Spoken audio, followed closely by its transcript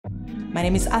My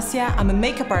name is Asia, I'm a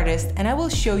makeup artist, and I will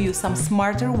show you some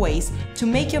smarter ways to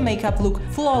make your makeup look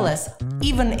flawless,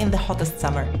 even in the hottest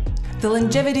summer. The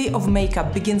longevity of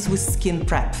makeup begins with skin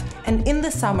prep, and in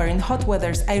the summer, in hot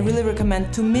weathers, I really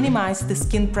recommend to minimize the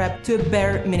skin prep to a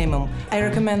bare minimum. I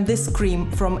recommend this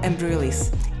cream from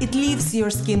Embryolisse. It leaves your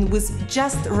skin with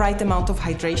just the right amount of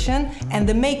hydration, and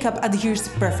the makeup adheres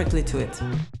perfectly to it.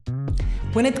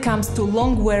 When it comes to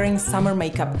long-wearing summer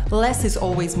makeup, less is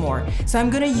always more, so I'm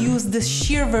gonna use the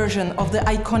sheer version of the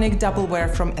iconic double wear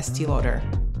from Estee Lauder.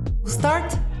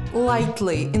 Start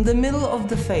lightly in the middle of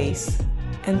the face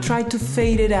and try to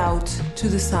fade it out to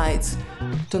the sides.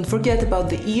 Don't forget about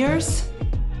the ears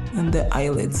and the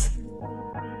eyelids.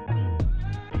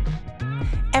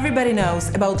 Everybody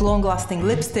knows about long-lasting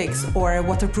lipsticks or a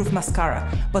waterproof mascara,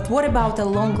 but what about a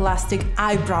long-lasting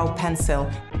eyebrow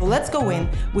pencil? Well, let's go in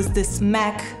with this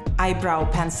MAC eyebrow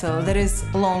pencil that is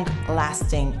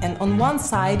long-lasting, and on one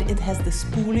side it has the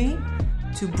spoolie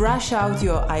to brush out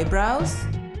your eyebrows,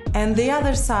 and the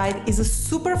other side is a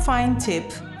super fine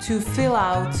tip to fill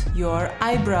out your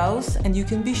eyebrows, and you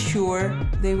can be sure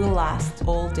they will last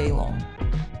all day long.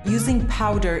 Using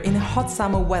powder in hot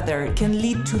summer weather can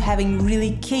lead to having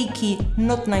really cakey,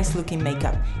 not nice looking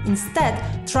makeup.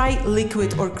 Instead, try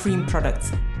liquid or cream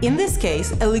products. In this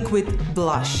case, a liquid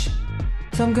blush.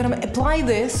 So I'm gonna apply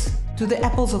this to the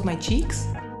apples of my cheeks.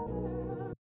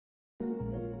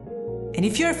 And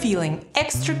if you're feeling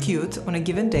extra cute on a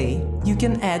given day, you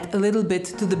can add a little bit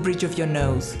to the bridge of your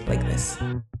nose, like this.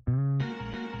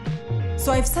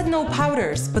 So I've said no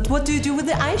powders, but what do you do with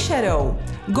the eyeshadow?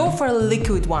 Go for a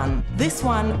liquid one. This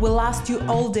one will last you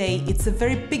all day. It's a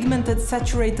very pigmented,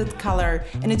 saturated color,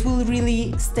 and it will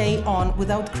really stay on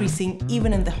without creasing,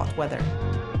 even in the hot weather.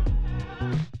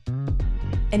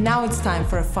 And now it's time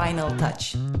for a final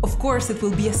touch. Of course, it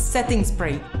will be a setting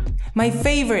spray. My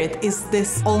favorite is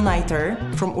this all-nighter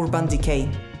from Urban Decay.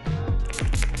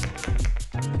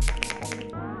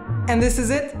 And this is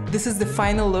it. This is the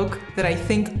final look that I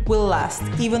think will last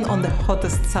even on the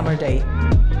hottest summer day.